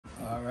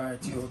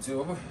Alright,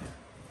 YouTube.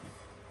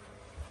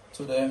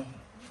 Today,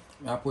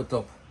 I put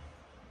up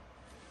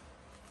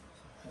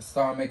a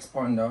Storm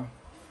expander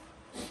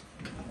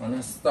and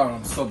a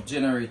Storm sub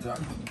generator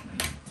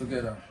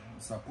together.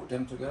 So I put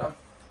them together.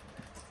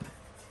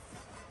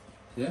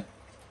 See?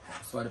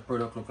 That's what the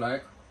product look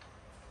like.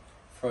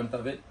 Front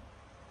of it.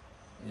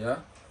 Yeah.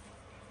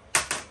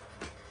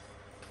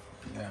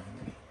 Yeah.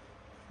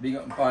 Big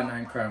up partner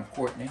in crime,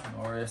 Courtney,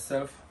 or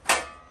yourself.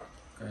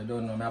 I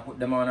don't know, I put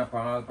them on up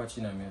on Al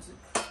Pacino music.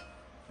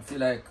 I feel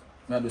like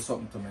I do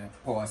something to me,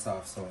 power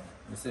soft sound.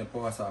 They say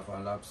power soft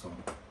and lab sound.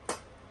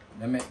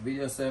 They make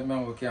videos say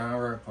we can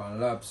work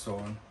on lab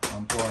sound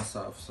and power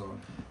soft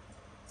sound.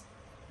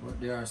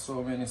 But there are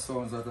so many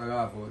sounds that I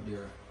have out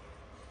there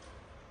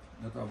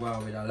that are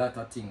going with a lot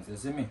of things, you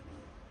see me?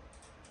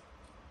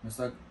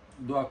 I'll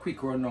do a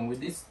quick rundown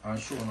with this and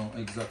show you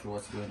exactly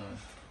what's going on.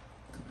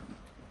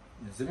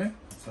 You see me?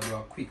 So do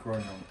a quick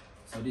rundown.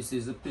 So this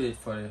is the plate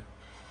for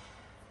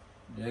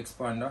the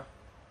expander.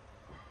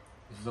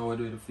 This is how I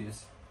do the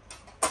face.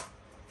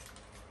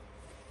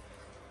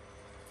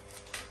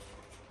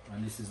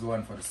 And this is the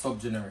one for the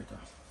sub generator.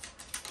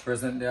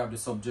 Presently I have the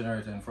sub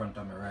generator in front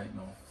of me right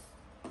now.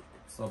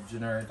 Sub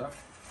generator.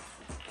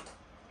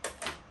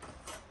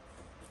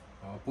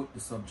 I'll put the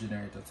sub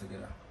generator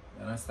together.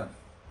 You understand?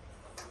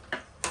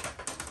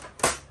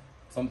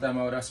 Sometimes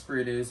I would have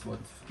sprayed this, but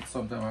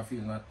sometimes I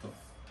feel not to.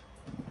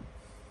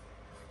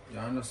 You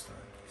understand?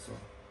 So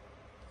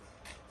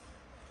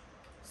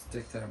let's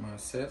take time and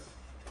set.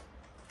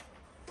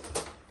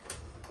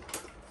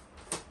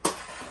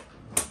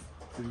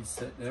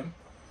 Preset them.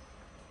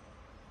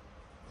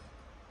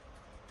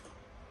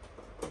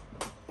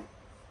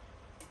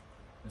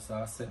 Let's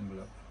assemble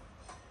up.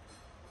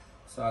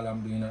 That's all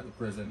I'm doing at the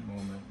present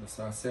moment. Let's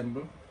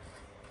assemble.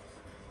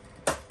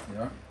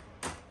 Yeah.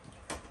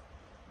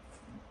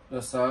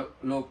 Let's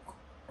look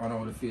on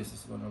how the face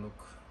is gonna look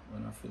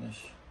when I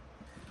finish.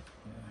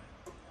 Yeah.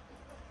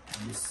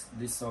 And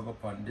this will go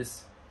upon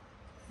this.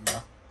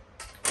 Yeah.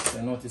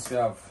 So notice we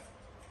have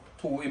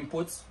 2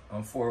 inputs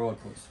and 4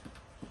 outputs.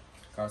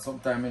 Because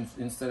sometimes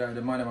instead of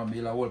the man might be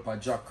a whole per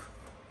jack,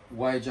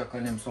 Y jack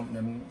and them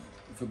something,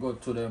 if you go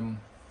to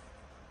them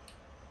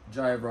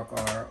drive rack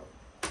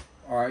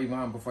or even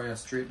amplifier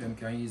straight, them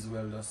can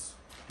easily just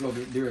plug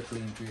it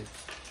directly into it.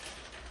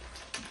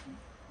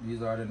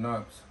 These are the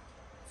knobs.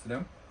 See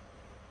them?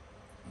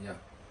 Yeah,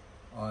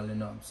 all the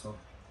knobs. So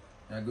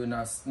I'm going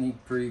to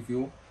sneak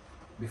preview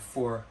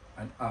before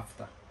and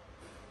after.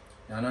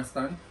 You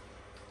understand?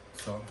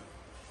 So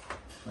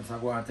let's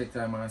go and take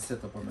time and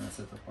set up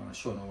and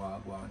show you what I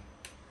go on.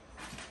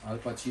 Al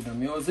Pacino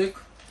music,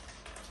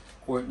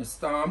 Courtney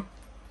Storm,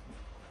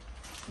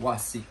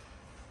 Wasi.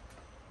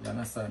 You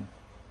understand?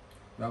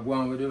 We are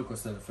going with the look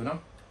self, you know?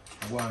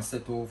 I go and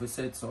set over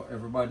set so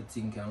everybody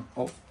think I'm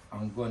up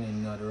and going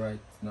in the right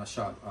in a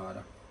short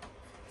order.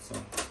 So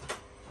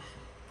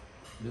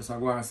just I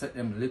go and set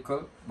them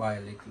little by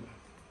little.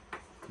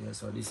 Yeah,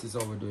 so this is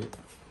how we do it.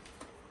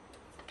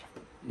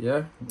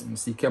 Yeah, you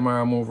see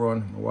camera move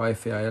on, my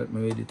wife here help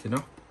me with it, you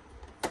know.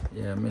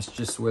 Yeah,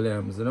 Mistress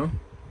Williams, you know.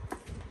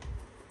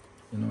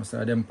 You know,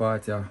 so them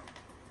part here,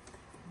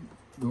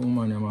 the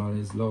woman them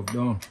always love,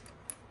 don't.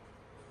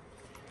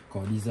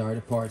 Because these are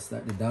the parts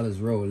that the dollars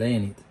roll,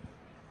 ain't it?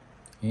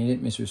 Ain't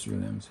it, Mistress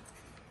Williams?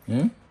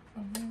 Hmm?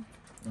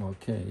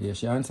 Okay, yeah,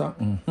 she answer?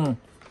 I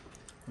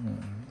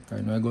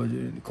know I go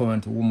come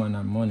to woman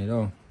and money,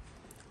 though.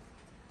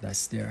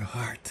 That's their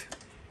heart.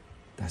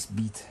 That's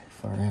beat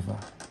forever.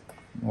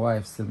 My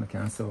wife still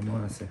can't say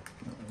what I say.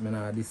 I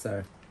not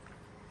decide.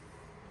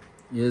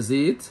 You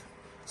see it?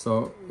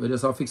 So we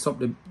just have to fix up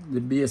the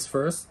base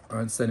first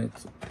and send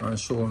it and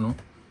show you.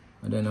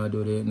 And then I'll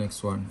do the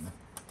next one.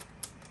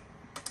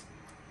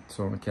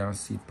 So we can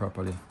see it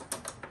properly.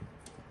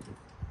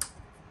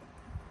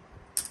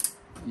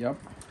 Yep.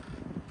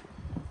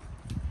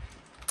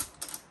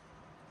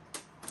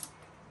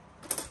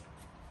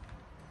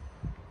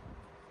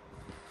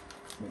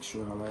 Make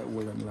sure I like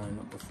hold them line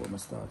up before I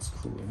start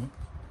screwing.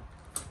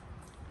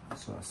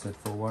 So I set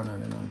for one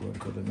and then I'm going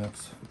to the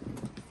next.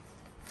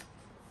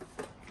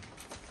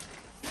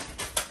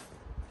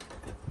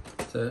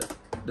 So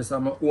this is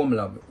my home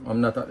lab. I'm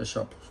not at the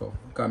shop. So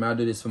because I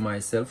do this for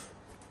myself.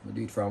 I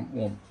do it from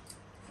home.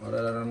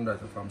 Other than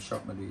that, from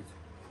shop I do it.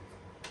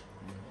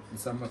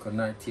 This is my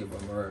night table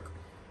at work.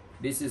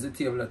 This is the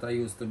table that I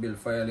use to build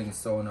Firelink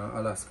sound and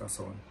Alaska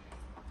sound.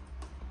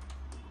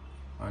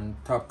 And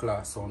top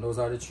class sound. Those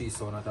are the 3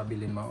 sound that I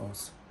build in my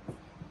house.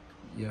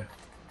 Yeah.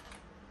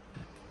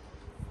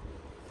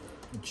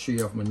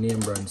 3 of my name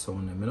brand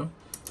sound them, you know.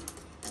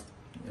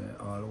 Yeah,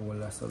 all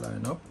that's a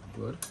line up.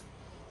 Good.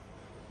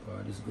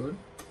 God is good.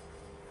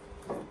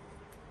 Yeah,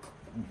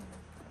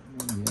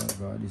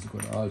 God is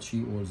good. All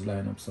 3 holes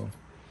line up. So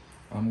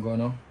I'm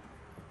gonna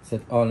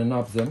set all the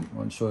knobs them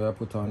and show you I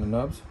put on the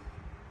knobs.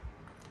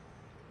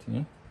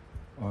 See?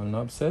 All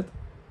knobs set.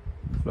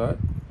 Flat.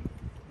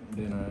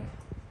 Then I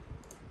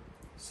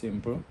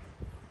simple.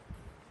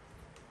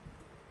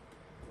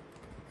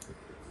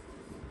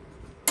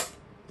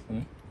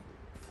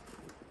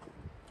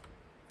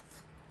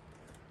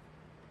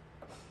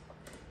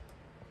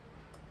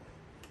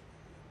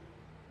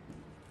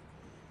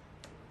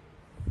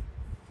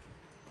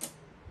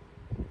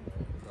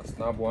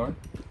 knob one.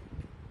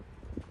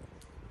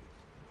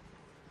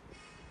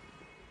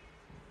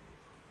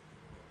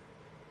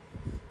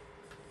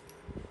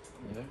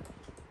 Yeah.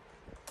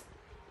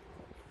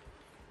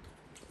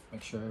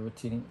 Make sure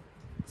everything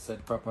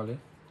set properly.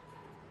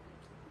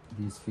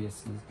 These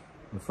faces.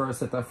 The first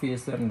set of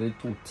faces, they're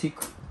too thick,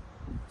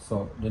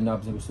 so the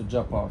knobs are supposed to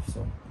drop off.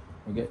 So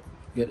we get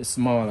the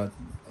smaller,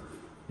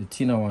 the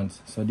thinner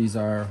ones. So these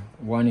are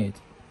 1/8.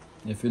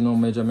 If you know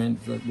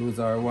measurements, those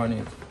are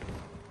 1/8.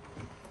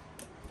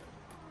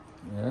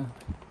 Yeah.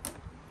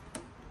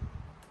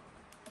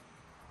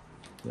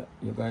 Yeah,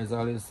 you guys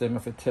always say me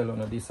if you tell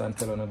on this and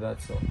tell on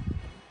that, so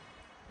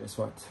guess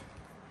what?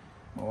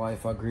 My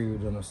wife agree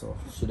with you, so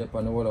she dep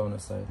on the whole on the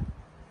side.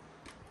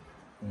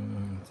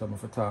 So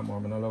if I talk more,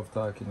 I don't love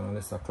talking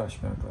unless I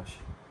clash, me I clash.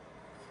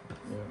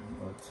 Yeah,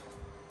 but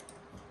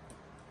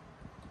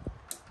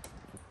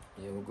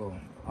here we go.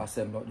 I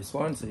assemble this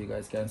one so you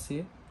guys can see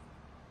it.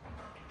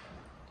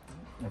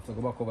 I have to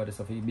go back over this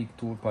of a big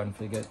tool pan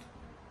to get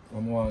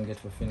what I want to get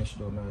for finish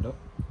down now though.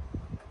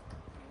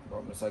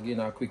 But just again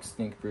a quick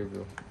sneak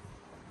preview.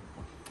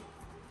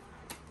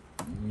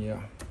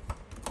 Yeah.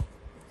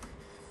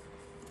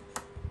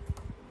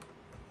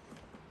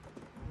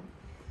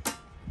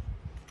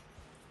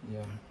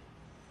 Yeah.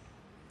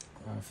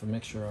 I have to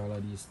make sure all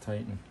of these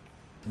tighten.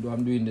 Though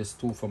I'm doing this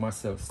too for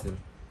myself still.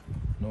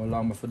 No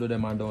longer for do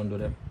them and don't do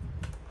them.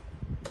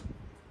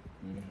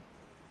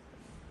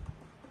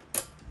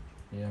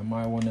 Yeah,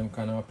 my one them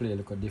kind of play a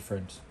little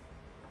different.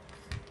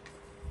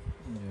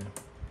 Yeah.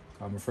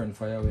 My friend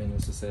Fireway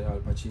used to say Al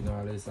Pacino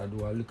always I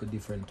do a little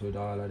different with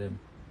all of them.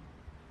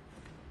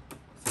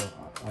 So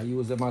I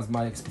use them as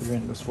my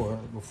experience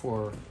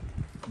before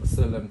I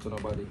sell them to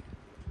nobody.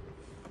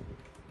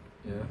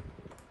 Yeah.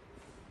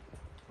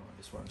 Oh,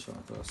 this one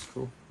short to a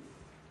screw.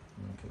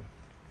 Okay.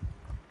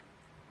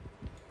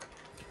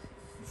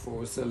 Before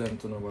we sell them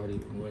to nobody,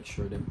 we make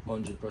sure them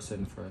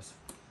 100% first.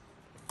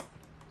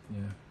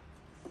 Yeah.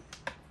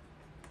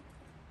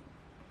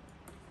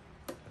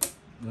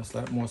 Just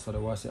like most of the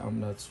watches I'm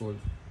not sold.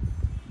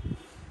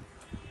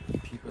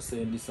 People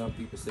saying this and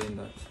people saying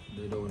that.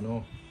 They don't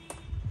know.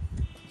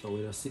 So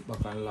we just sit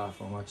back and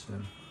laugh and watch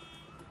them.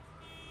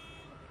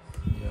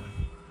 Yeah.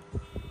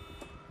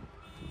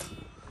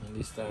 And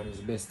this time is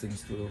the best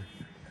things to do.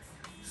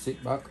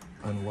 Sit back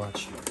and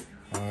watch.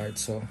 Alright,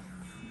 so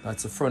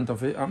that's the front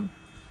of it.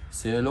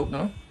 See look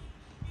now.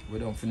 We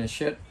don't finish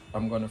yet.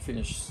 I'm gonna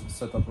finish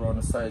set up around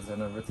the sides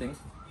and everything.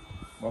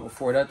 But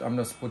before that, I'm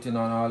just putting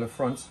on all the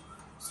fronts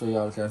so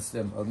y'all can see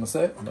them. As I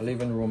say, I'm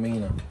living room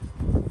here.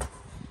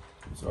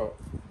 So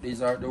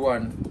these are the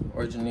one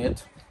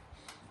originate.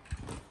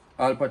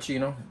 Al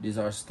Pacino, these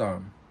are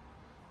Storm.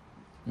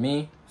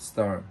 Me,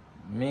 Storm.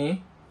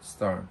 Me,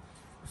 Storm.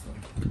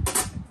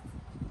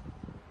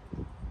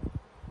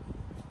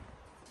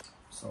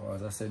 So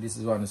as I said, this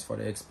is one is for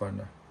the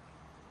expander.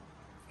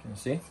 Can you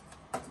see?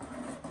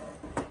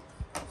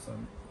 So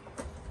I'm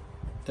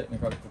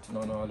technically putting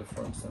on all the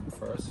fronts and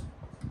first.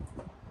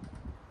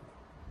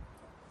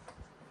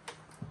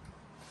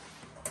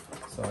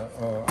 So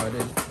I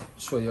did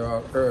show you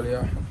all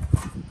earlier.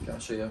 Can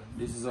show you.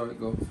 This is how it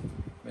goes.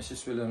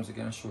 Mrs. Williams, you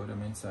can show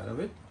them inside of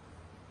it.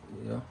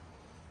 Yeah.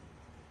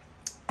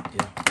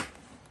 Yeah.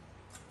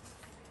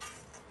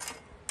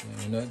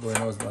 Yeah, you know it going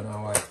husband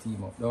and wife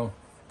team up down.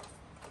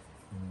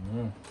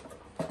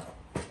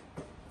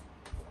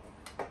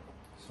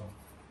 So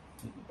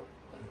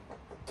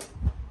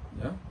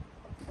yeah.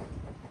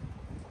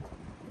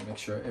 Make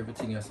sure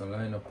everything has to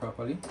line up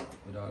properly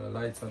with all the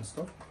lights and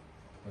stuff.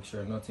 Make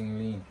sure nothing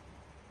lean.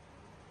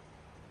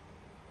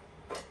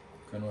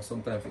 You know,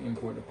 sometimes you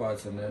import the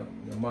parts and the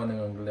man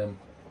angle them.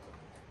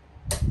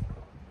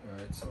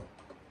 Alright, so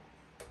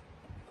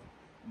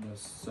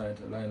just trying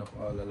to line up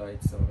all the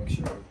lights and make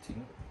sure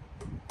everything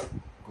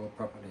go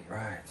properly.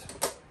 Right.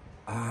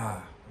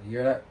 Ah, you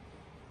hear that?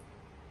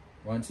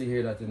 Once you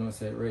hear that, you know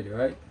say it ready,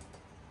 right?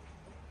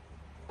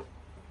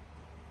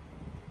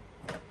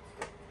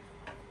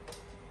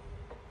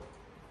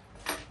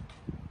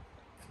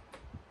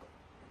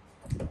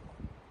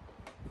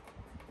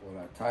 All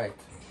that tight.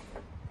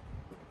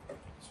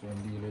 So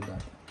I'm dealing with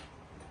that.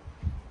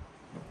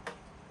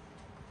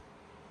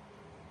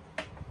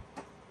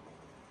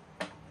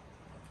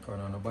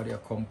 Because nobody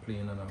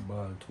complain and a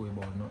ball too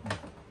about nothing.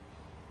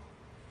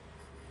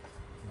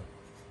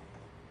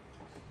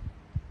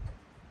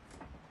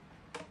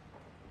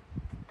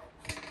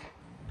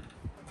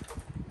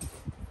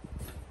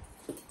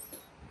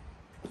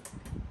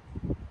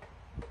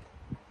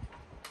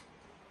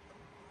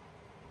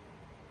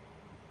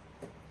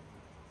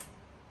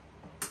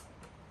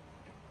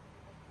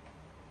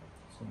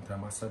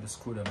 Sometimes I saw the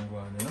screw them go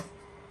on, you know.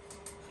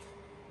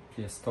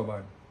 Play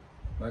stubborn.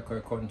 Like how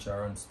a country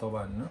run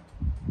stubborn, you know.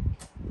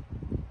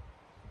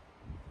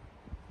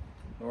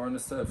 Now run the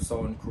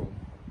self-sound crew.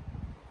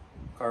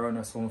 Can run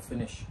a sound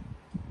finish.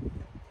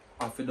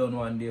 After done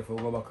one day for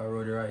go back and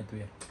road the right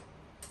way.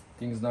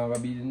 Things now gonna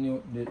be the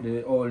new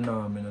the old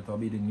norm, and it'll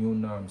be the new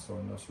norm,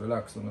 so just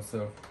relax on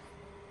yourself.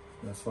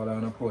 Just follow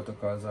on the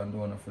protocols and do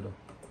what you do.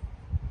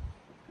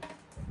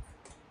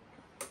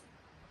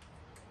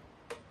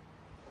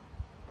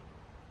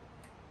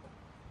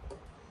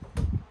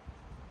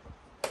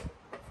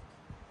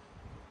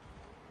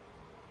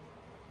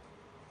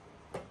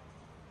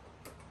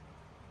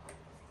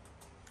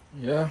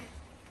 Yeah.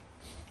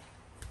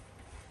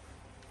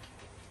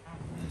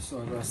 So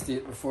I'm gonna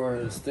state before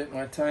I state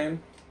my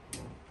time.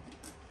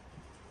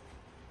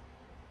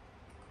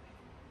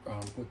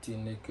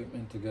 Putting the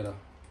equipment together.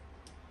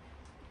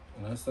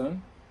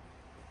 Understand?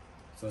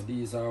 So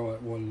these are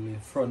what will the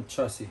front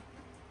chassis.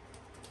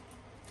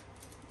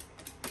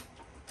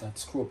 That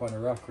screw up on the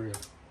rack rail.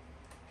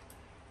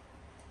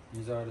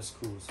 These are the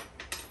screws.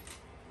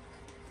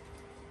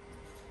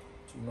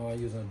 So now I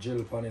use a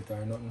gel on it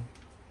or nothing.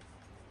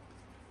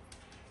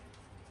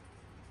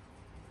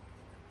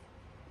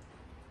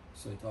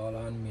 So it's all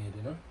handmade,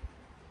 you know.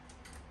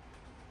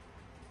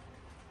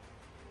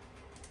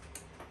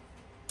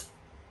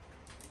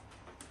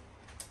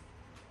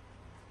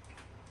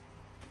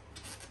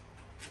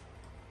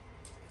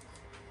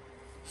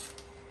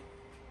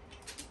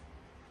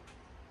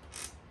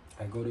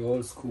 I go the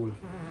old school.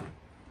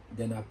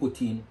 Then I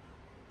put in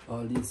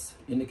all these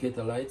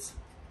indicator lights,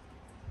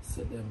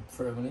 set them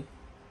firmly,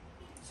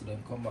 so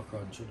then come back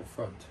on through the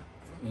front.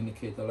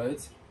 Indicator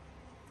lights.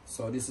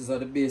 So this is the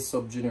base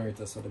sub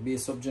generator. So the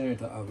base sub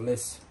generator have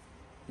less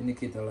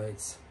indicator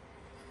lights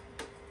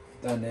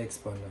than the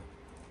expander.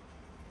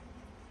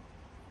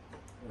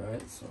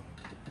 Right, so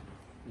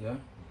yeah.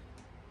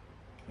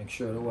 Make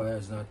sure the wire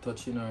is not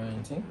touching or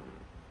anything.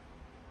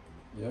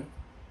 Yeah.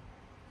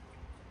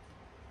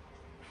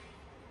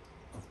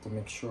 Have to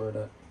make sure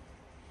that.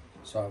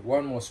 So I have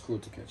one more screw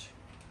to catch.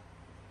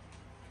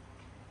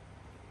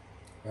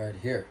 Right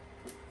here.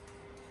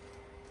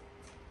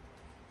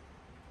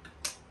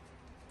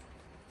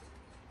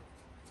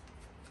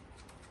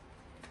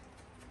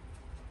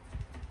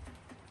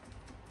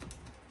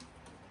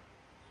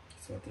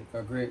 So take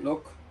a great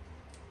look.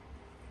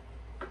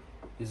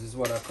 This is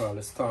what I call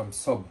a Storm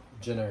sub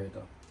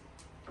generator.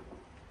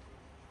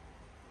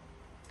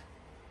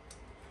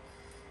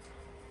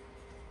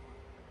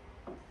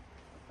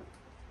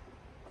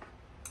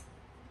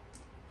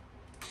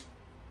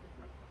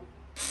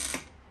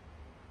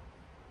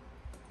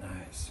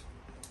 Nice.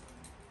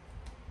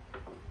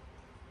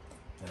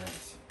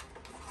 Nice.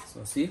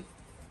 So see,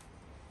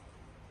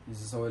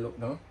 this is how it look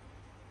now.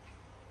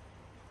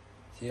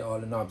 See, all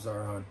the knobs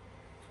are on.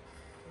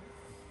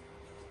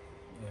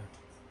 Yeah.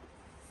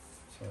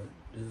 So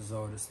this is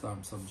how the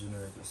Storm sub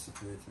generator is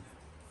situated.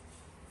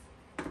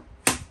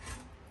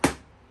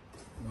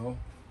 No,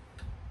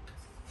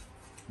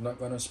 I'm not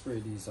gonna spray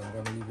these. I'm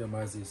gonna leave them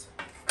as is.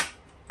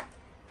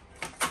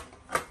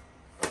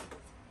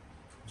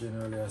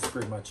 Generally, I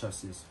spray my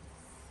chassis.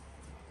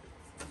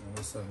 And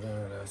this one,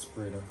 generally, I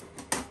spray them.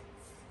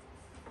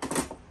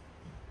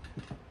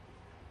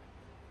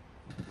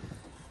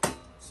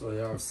 So you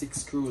have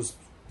 6 screws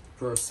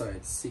per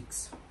side,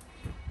 6.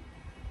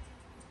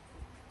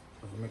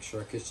 Have to make sure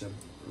I catch them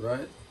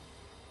right.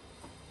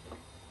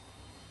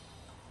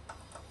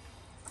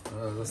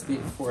 Let's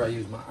speak before I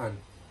use my hand.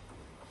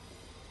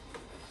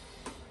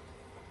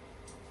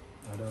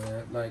 I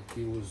don't like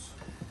to use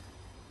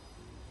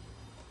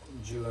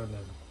drill on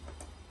them.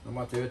 No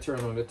matter you turn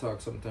on the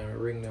torque, sometimes you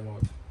wring them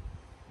out.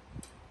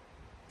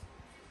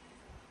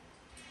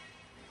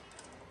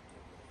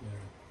 Yeah.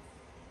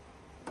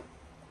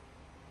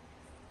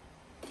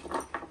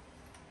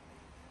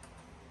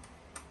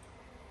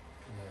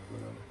 Yeah,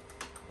 good on it.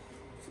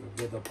 So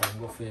get up and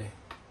go for it.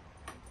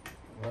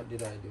 What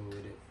did I do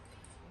with it?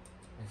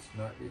 It's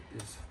not it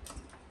is.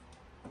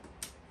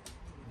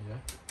 Yeah.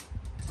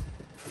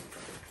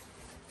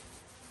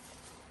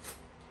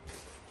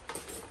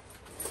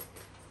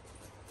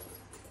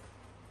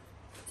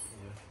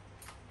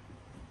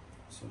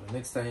 So the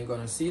next time you're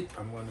gonna see it,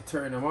 I'm gonna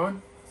turn them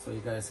on so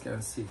you guys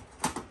can see.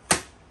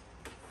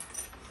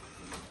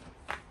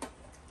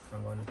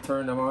 I'm gonna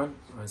turn them on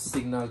and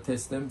signal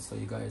test them so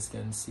you guys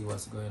can see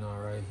what's going on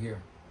right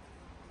here.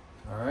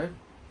 Alright,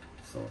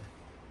 so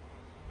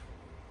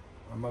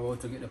I'm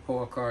about to get the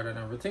power cord and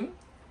everything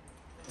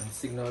and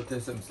signal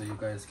test them so you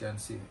guys can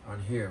see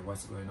and hear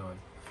what's going on.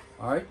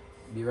 Alright,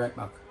 be right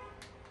back.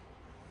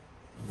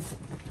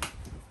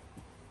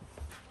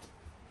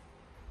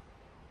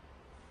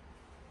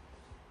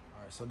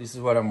 Alright, so this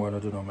is what I'm going to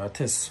do now.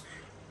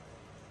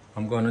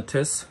 I'm going to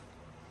test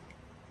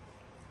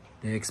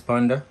the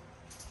expander,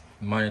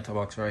 monitor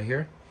box right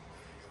here,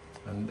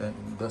 and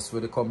then that's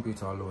with the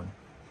computer alone.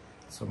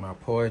 So I'm going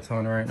to power it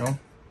on right now.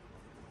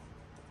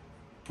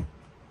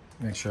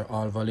 Make sure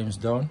all volumes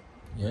down.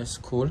 Yes,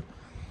 cool.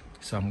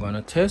 So I'm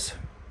gonna test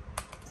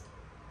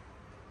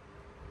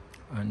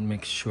and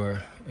make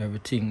sure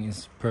everything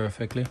is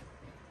perfectly.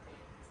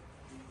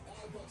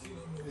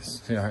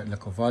 See, alright,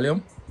 look at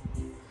volume.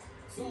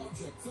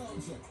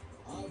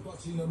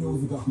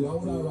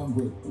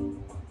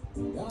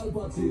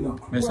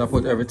 Let's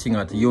put everything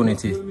at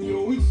unity.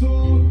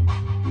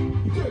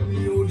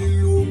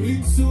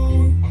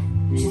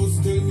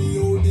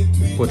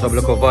 Put up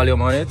look of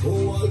volume on it.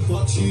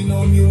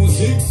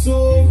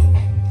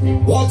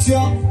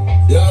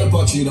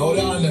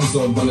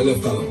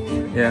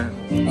 Yeah,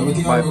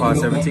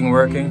 bypass everything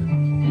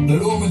working. The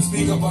Roman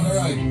speak up on the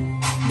right.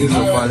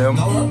 Volume.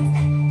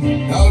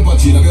 Al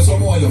Pacino, guess what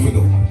more you have to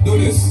do? Do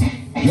this.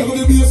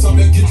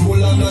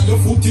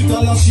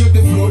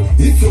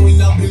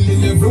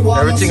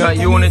 Everything at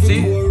Unity.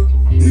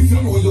 If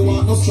you know you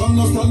want no strong,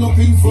 no stand up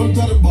in front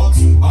of the box.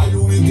 Or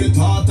you will get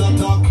heart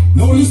attack.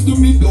 Now listen to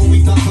me, don't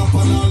with a clap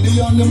and all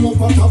the on them up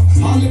a top.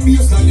 All the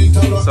baseline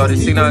interact. So the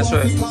signal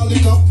show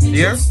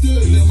here? Still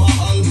them a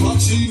Al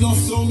Pacino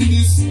sound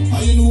this.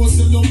 And you know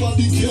say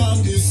nobody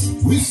can this.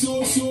 We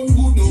so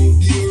good out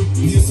there.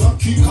 Yes, a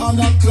kick and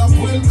a clap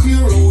well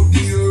clear out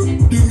there.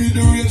 The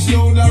middle range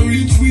down and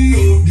reach we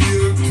out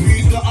there.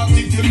 Twitter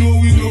active, you know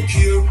we don't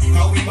care.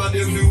 Cause we bad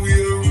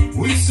everywhere.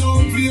 We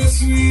so play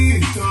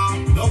sweeter.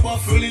 No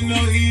buffalo no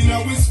in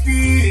our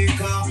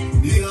speaker.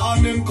 The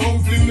hand them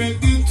compliment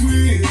the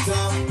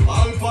Twitter.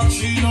 Al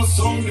Pacino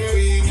sound there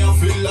in ya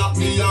feel like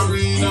the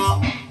arena.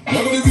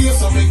 Now the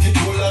bass and make it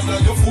roll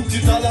and your foot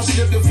it all a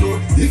shake the floor.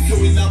 If you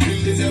in a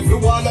building, every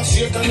wall a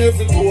shake and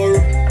every door.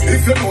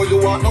 If you know you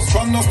want no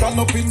strong, no stand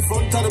up in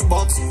front of the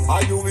box.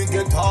 Or you will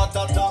get heart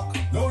attack.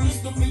 Now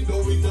listen to me,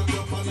 though with a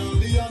clap and all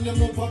the hand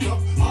them up a top.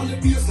 All the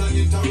bass and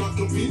interact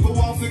to people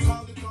want to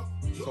call the top.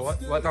 So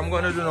what I'm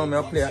going to do now, I'm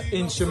going to play an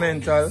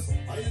instrumental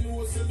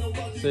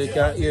so you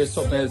can hear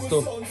something else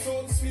too.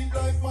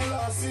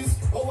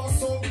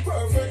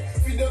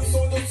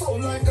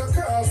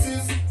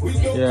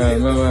 Yeah,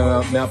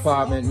 remember my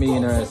apartment me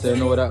now, so you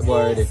know that go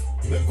already.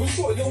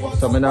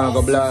 So I'm not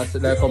going to blast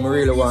it like I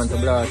really want to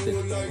blast it.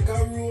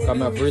 Because I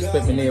have to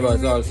respect my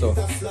neighbors also.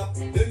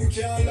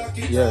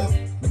 Yeah,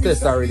 I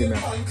test already,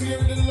 man.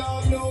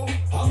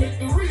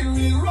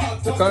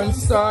 You can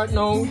start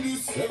now.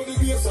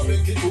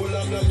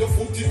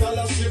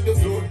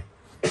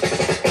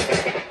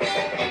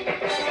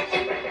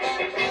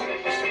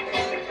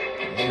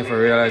 If I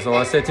realize how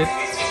I set it.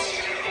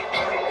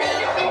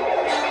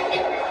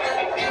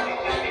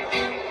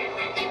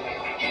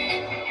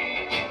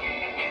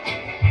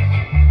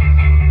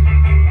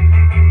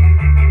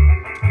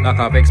 Lock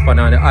off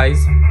expander on the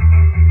eyes.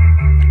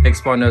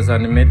 Expanders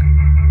on the mid.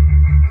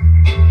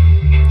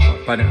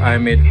 Up on the eye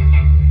mid.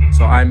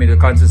 So eye mid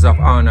consists of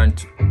on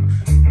and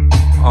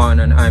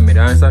eye mid.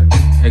 Understand?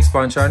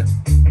 Expansion.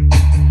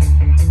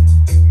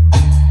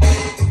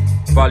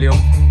 Volume.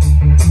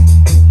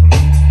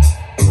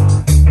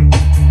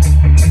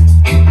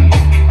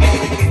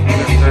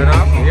 Turn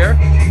off here.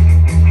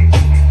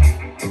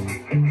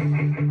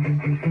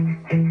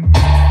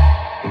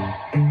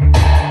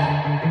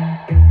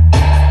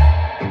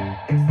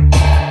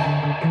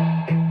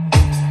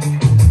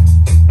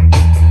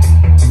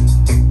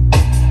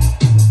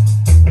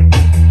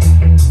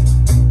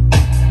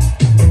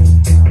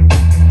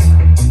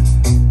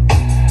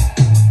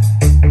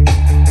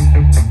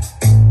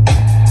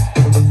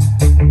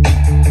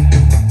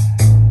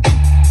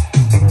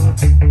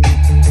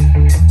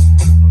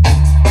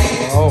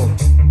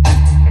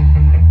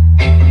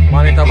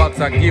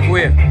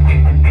 Giveaway.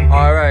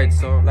 Alright,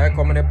 so like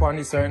coming up on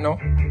this right now.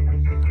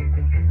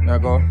 I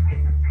go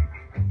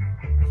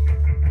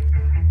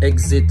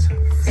exit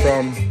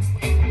from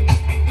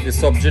the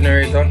sub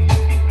generator,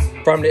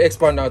 from the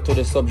expander to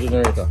the sub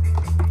generator.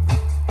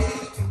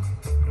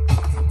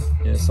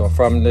 Yeah, so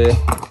from the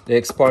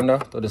expander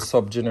to the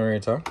sub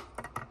generator.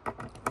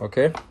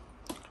 Okay,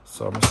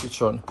 so I'm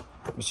switch on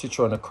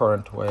the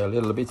current wire a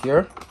little bit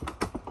here.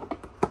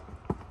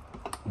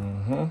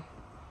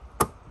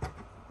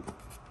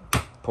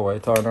 Power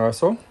it on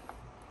also,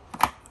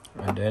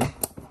 and then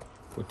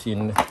put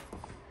in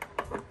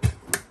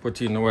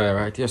the wire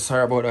right here.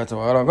 Sorry about that a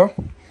while ago.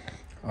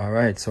 All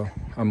right, so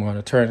I'm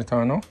gonna turn it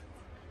on now.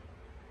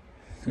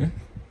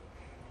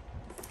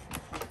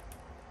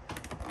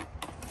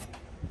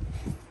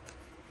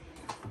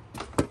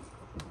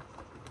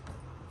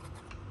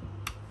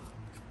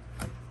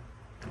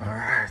 All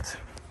right,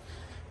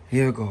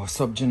 here we go.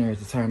 Sub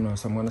generator time now,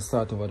 so I'm gonna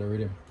start over the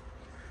rhythm.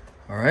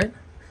 All right,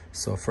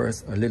 so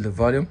first a little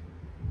volume.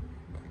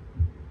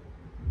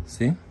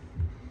 See,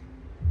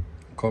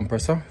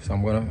 compressor. So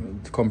I'm gonna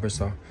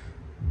compressor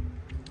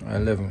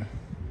 11,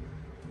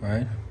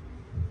 right?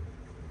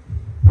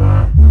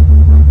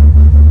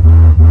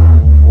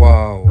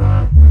 Wow,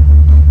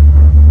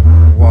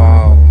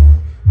 wow,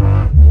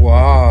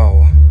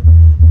 wow.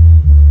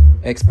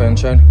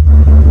 Expansion.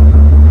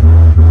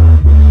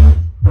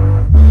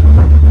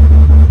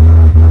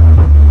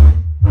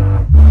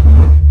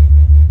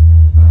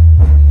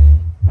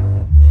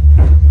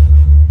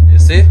 You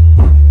see?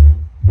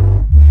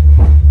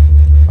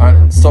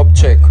 And sub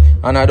check,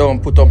 and I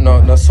don't put up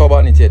no sub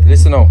on it yet.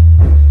 Listen now.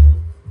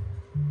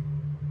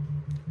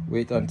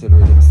 Wait until the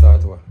rhythm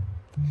starts.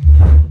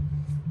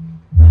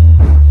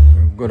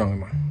 Go down,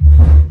 man.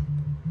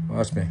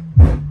 Watch me.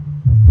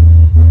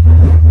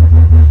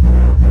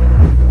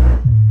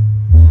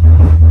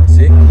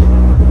 See?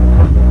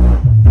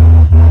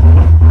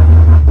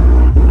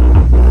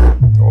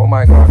 Oh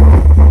my God.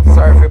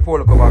 Sorry if you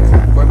pull go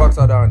back. Go back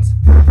to dance.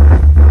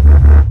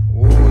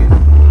 Ooh.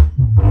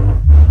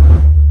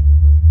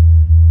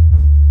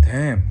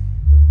 Damn.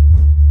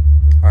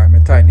 Alright, me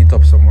tighten it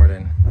up some more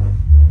then.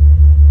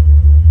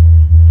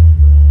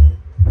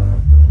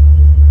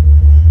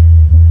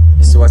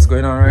 You see what's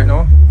going on right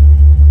now?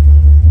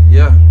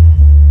 Yeah.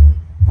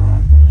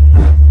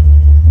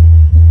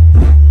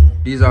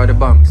 These are the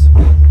bombs.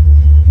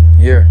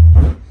 Here.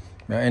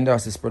 I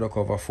endorse this product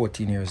over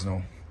 14 years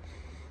now.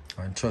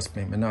 And trust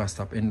me, I not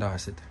stop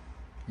endorse it.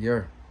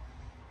 Here.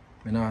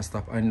 I not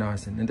stop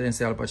endorsing. And then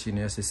say Al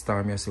Pacino, you see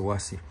Storm, you see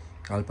Wasi.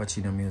 Al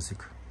Pacino music.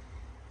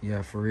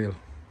 Yeah, for real.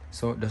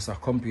 So that's a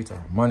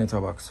computer, monitor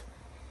box.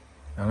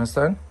 You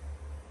understand?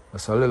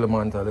 That's a little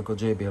monitor, a little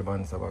JBL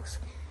monitor box.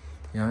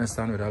 You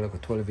understand? With a little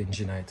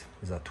 12-inch in it.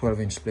 It's a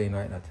 12-inch plane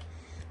like that.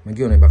 I'm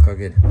giving it back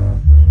again.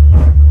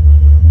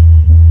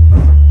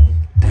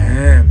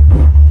 Damn.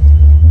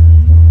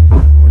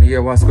 Wanna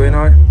hear what's going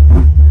on?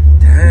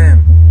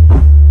 Damn.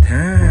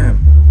 Damn.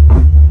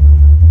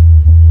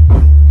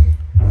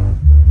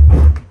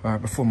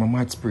 Alright, before my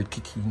mic spirit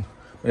kick in,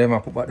 whenever I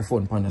put back the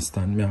phone on the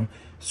stand, I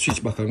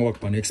switch back and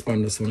walk on the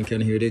expander so you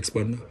can hear the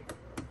expander.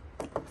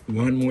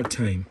 One more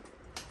time.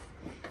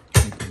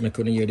 I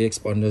can hear the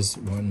expanders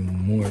one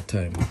more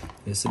time.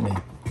 You see me?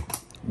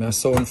 I'm a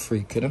sound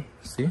freak, you know?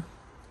 See?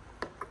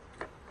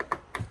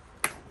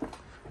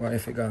 What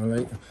if it gone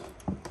right?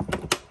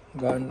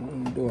 Go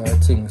and do our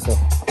thing, so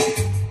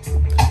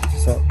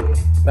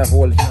I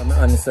hold it on my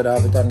hand instead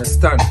of it on the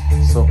stand.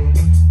 So,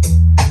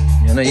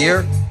 you wanna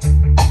hear?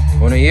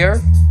 Wanna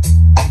hear?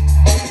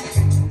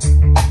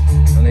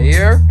 Wanna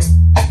hear?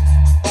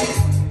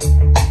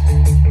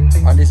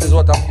 And this is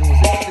what I'm using,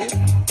 see?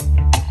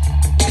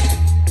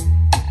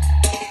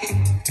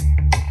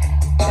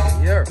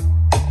 Here.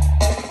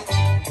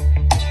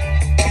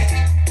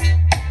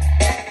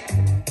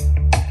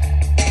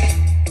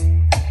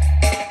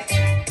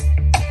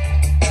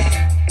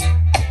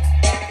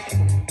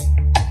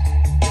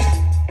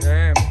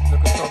 Damn,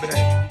 look at something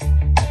there.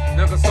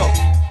 Look at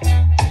something.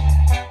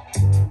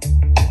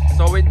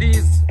 So with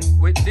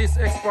this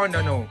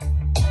expander now.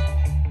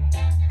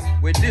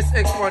 With this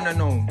expander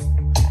now.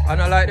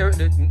 And I like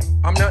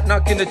I'm not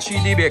knocking the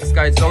 3DBX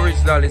guys, it's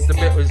original,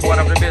 it's one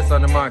of the best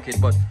on the market,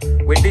 but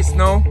with this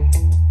now,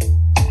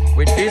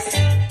 with this,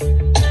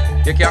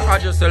 you can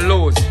adjust your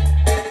lows,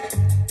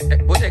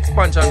 put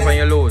expansion on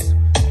your lows.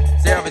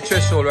 Say you have a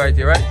threshold right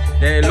here, right?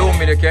 Then the low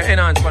mid, you can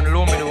enhance on the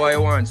low mid what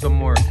you want some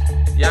more.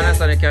 You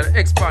understand? You can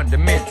expand the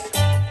mids,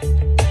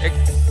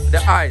 the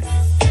highs.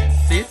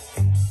 See?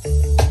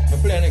 I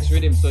play next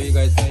rhythm so you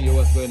guys can hear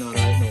what's going on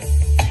right now.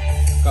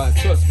 Cause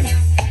trust me,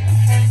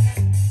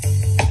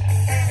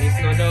 it's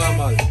not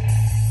normal.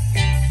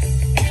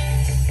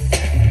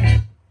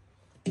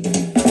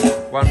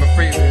 One more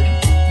free rhythm.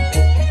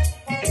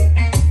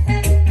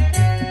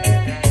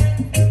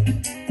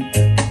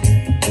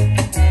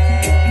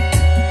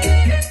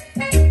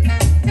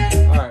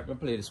 Alright, I'll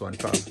play this one,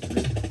 Carl.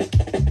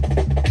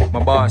 My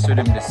boss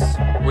rhythm this.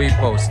 Wave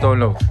Post, Stone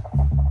Love.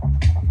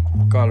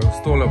 Carl,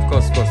 Stone Love,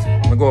 Cuss.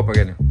 I'll go up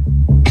again.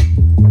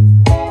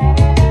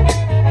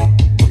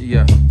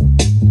 Yeah.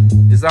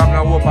 This I'm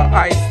gonna work for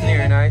high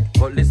snare night,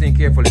 but listen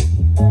carefully.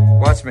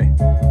 Watch me.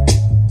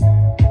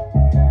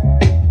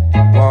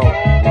 Wow,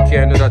 you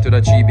can't do that with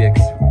a 3BX.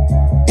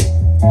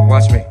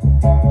 Watch me.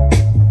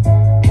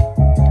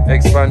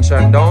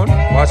 Expansion down.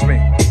 Watch me.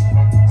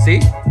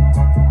 See?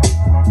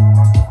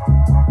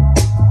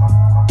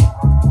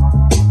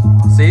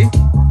 See?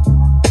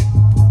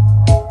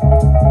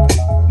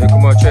 Look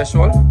more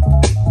threshold.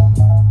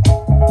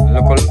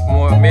 Look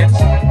more mids.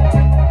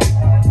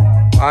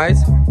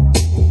 Eyes.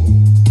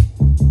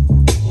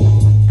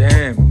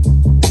 Damn.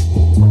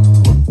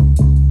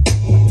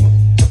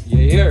 You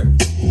hear?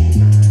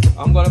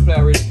 I'm gonna play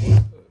a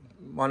rhythm,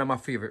 one of my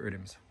favorite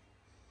rhythms.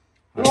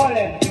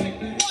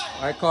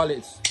 I call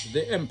it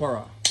The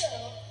Emperor.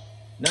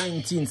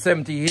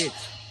 1978.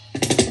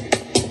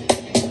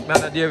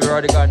 Man, David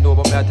already got no,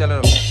 but I'm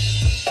telling them.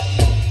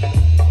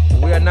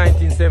 We are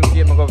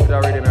 1978, I'm going for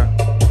that rhythm here.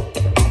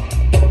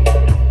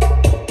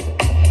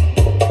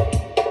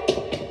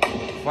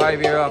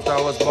 5 years after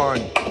I was born.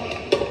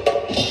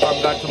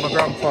 From God to my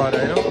grandfather,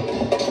 you know?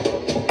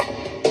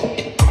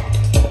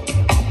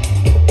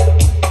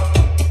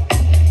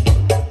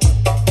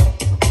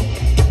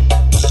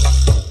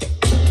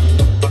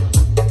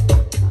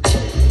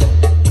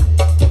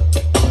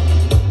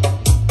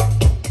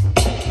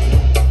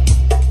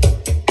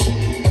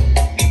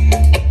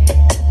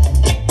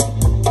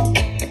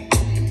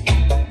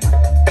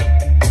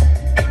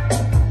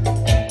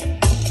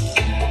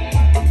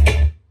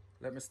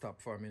 Let me stop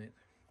for a minute.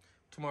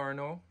 Tomorrow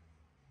now,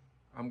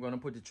 I'm going to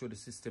put it through the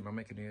system. I'm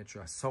making it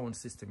through a sound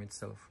system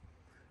itself.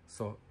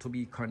 So, to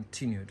be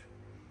continued.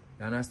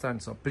 You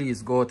understand? So,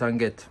 please go out and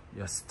get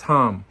your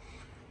Storm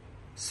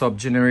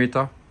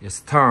sub-generator, your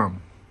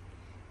Storm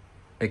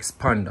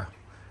expander.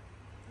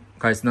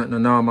 Because it's not no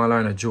normal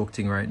line of joke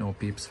thing right now,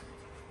 peeps.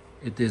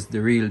 It is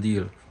the real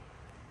deal.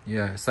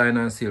 Yeah, sign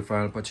and seal for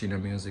Al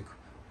Pacino music.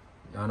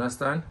 You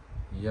understand?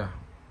 Yeah.